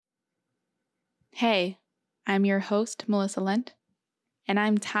Hey, I'm your host, Melissa Lent, and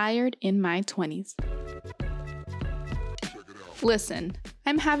I'm tired in my 20s. Listen,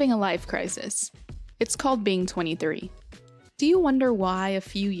 I'm having a life crisis. It's called being 23. Do you wonder why a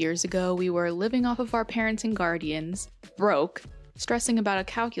few years ago we were living off of our parents and guardians, broke, stressing about a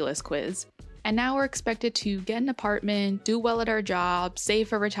calculus quiz, and now we're expected to get an apartment, do well at our job, save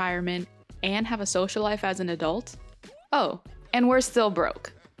for retirement, and have a social life as an adult? Oh, and we're still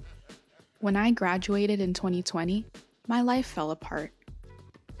broke. When I graduated in 2020, my life fell apart,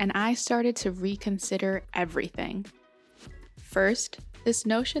 and I started to reconsider everything. First, this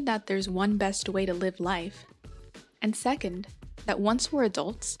notion that there's one best way to live life, and second, that once we're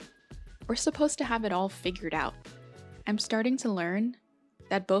adults, we're supposed to have it all figured out. I'm starting to learn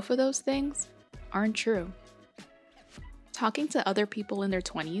that both of those things aren't true. Talking to other people in their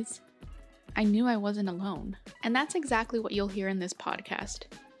 20s, I knew I wasn't alone, and that's exactly what you'll hear in this podcast.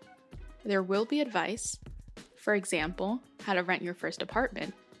 There will be advice, for example, how to rent your first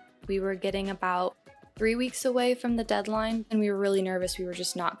apartment. We were getting about 3 weeks away from the deadline, and we were really nervous we were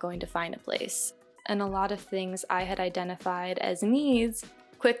just not going to find a place. And a lot of things I had identified as needs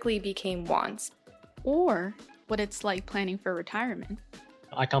quickly became wants. Or what it's like planning for retirement.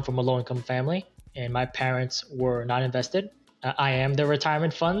 I come from a low-income family, and my parents were not invested. I am the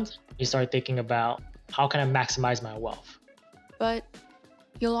retirement fund. You start thinking about how can I maximize my wealth. But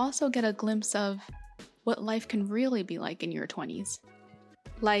you'll also get a glimpse of what life can really be like in your 20s.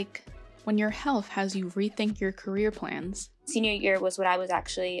 Like when your health has you rethink your career plans. Senior year was when I was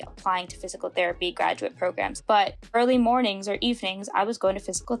actually applying to physical therapy graduate programs, but early mornings or evenings, I was going to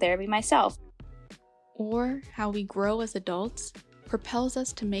physical therapy myself. Or how we grow as adults propels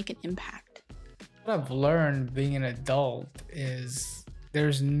us to make an impact. What I've learned being an adult is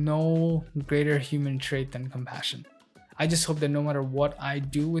there's no greater human trait than compassion. I just hope that no matter what I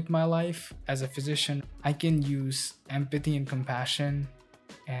do with my life as a physician, I can use empathy and compassion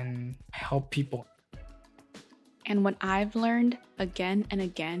and help people. And what I've learned again and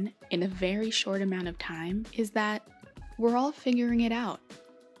again in a very short amount of time is that we're all figuring it out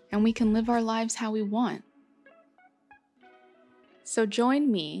and we can live our lives how we want. So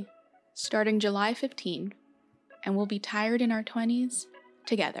join me starting July 15th and we'll be tired in our 20s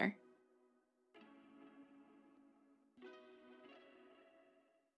together.